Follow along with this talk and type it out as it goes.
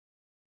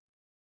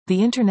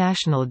The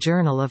International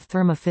Journal of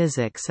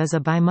Thermophysics is a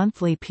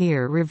bimonthly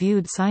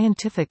peer-reviewed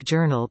scientific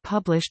journal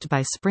published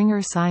by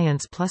Springer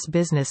Science Plus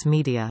Business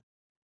Media.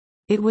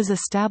 It was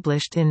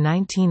established in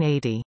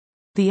 1980.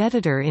 The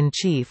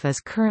editor-in-chief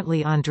is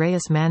currently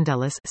Andreas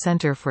Mandelis,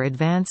 Center for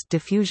Advanced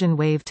Diffusion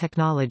Wave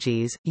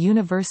Technologies,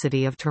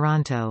 University of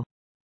Toronto.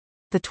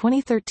 The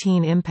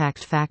 2013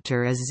 impact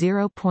factor is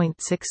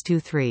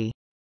 0.623.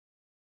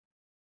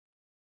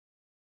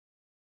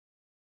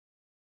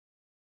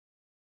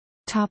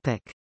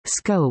 Topic: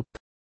 Scope.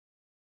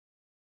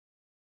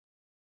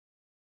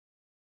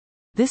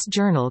 This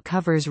journal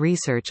covers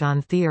research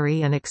on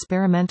theory and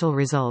experimental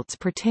results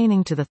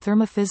pertaining to the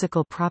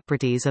thermophysical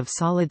properties of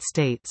solid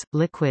states,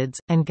 liquids,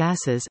 and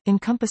gases,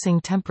 encompassing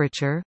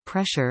temperature,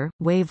 pressure,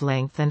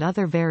 wavelength and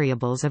other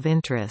variables of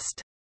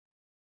interest.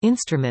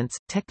 Instruments,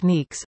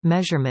 techniques,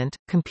 measurement,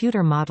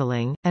 computer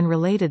modeling, and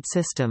related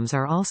systems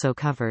are also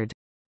covered.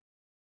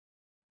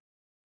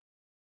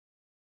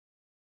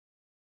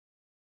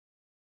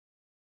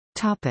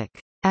 Topic: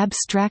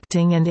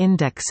 Abstracting and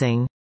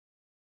indexing.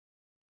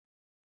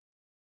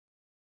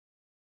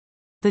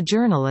 The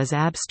journal is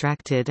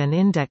abstracted and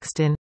indexed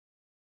in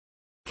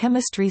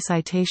Chemistry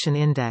Citation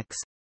Index,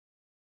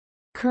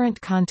 Current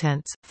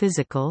Contents,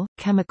 Physical,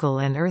 Chemical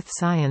and Earth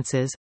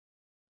Sciences,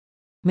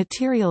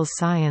 Materials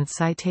Science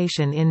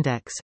Citation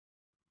Index,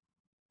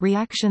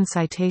 Reaction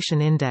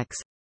Citation Index,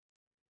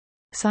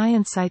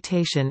 Science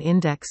Citation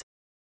Index,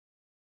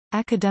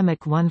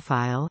 Academic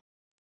OneFile,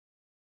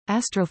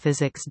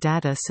 Astrophysics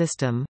Data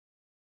System,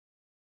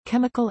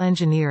 Chemical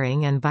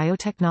Engineering and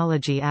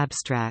Biotechnology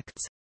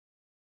Abstracts,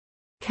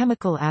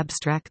 Chemical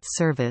Abstracts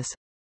Service,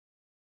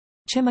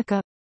 Chimica,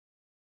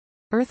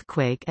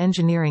 Earthquake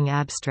Engineering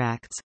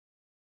Abstracts,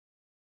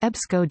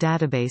 EBSCO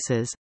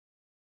Databases,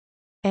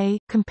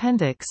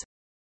 Compendix,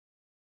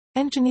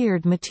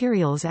 Engineered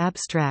Materials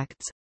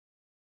Abstracts,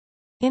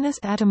 Innis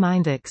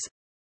Atomindex,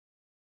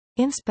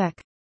 Inspec,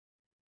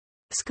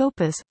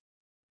 Scopus.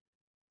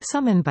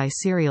 Summoned by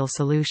Serial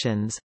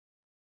Solutions.